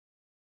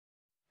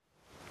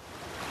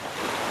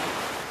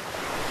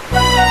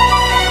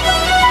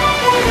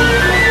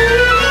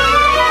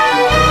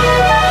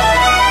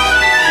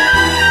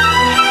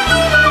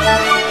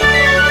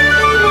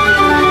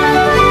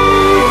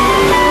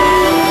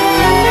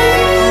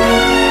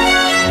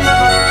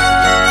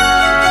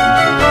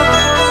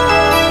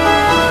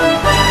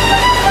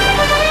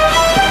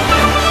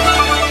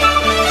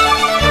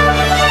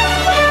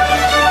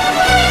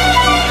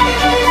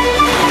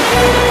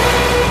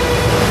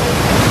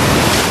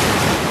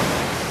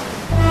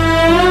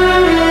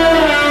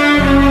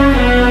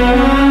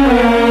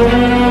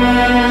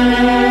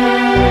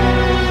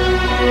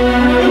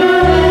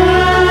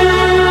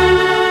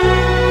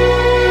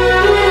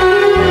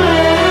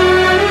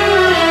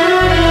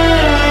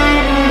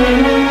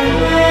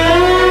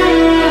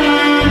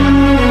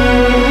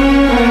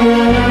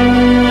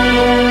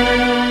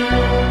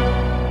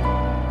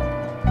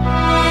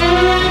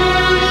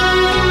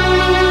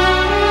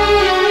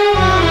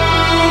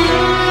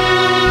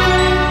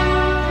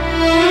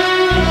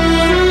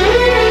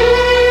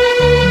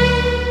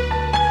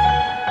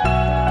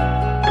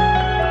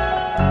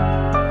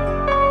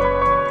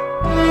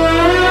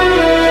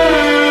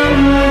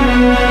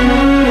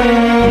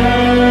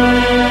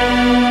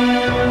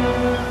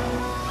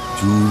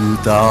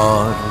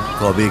তার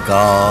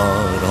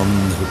কবেকার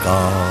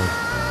অন্ধকার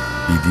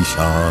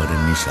বিদিশার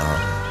নিশা,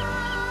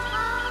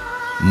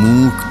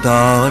 মুখ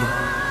তার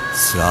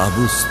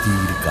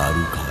শ্রাবস্তির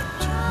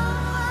কারুকার্য।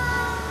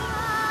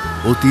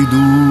 অতি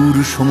দূর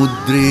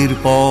সমুদ্রের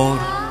পর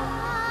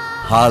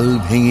হাল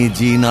ভেঙে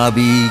যে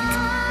নাবিক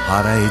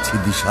হারায়েছে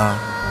দিশা,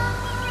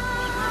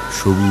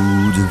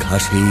 সবুজ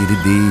ঘাসের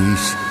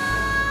দেশ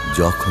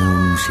যখন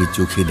সে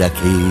চোখে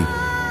দেখে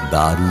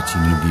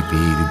দারুচিনি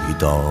দ্বীপের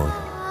ভিতর,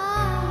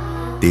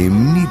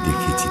 তেমনি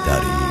দেখেছি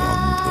তার এই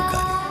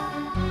অন্ধকারে।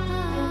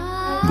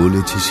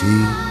 বলেছে সে,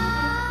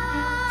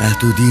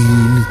 এতদিন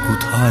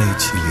কোথায়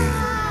ছিলেন?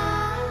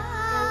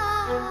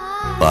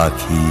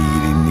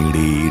 পাখির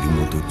নীড়ের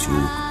মতো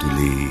চোখ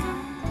তুলে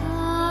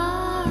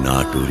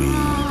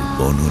নাটোরের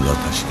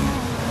বনলতা সে।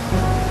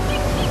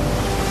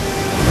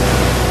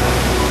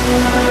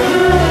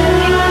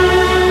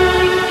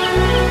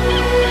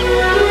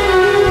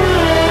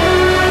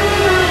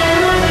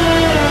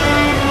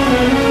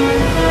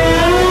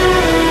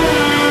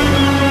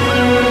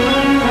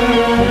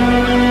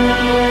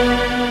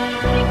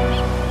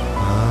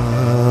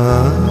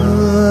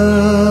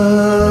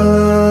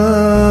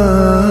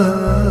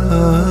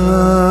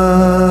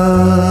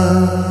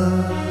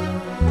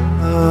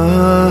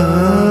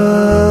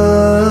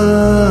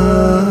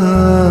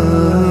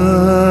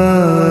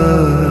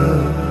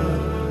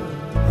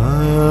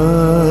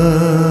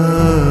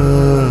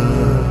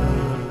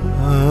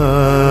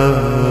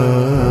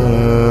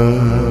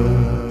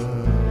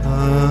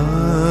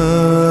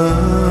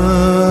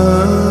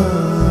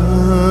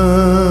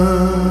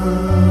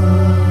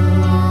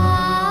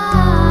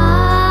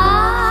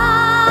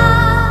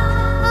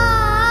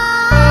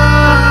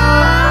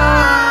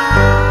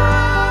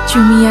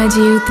 চুমিয়া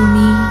যেও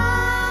তুমি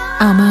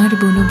আমার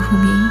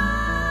বনভূমি,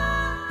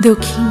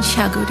 দক্ষিণ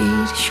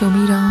সাগরের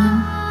সমীরণ,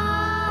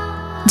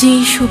 যে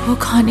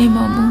শুভক্ষণে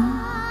মম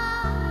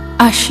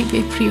আসিবে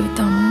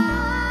প্রিয়তম,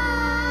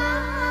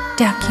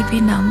 ডাকিবে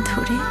নাম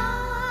ধরে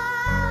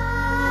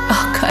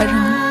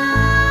অকারণ।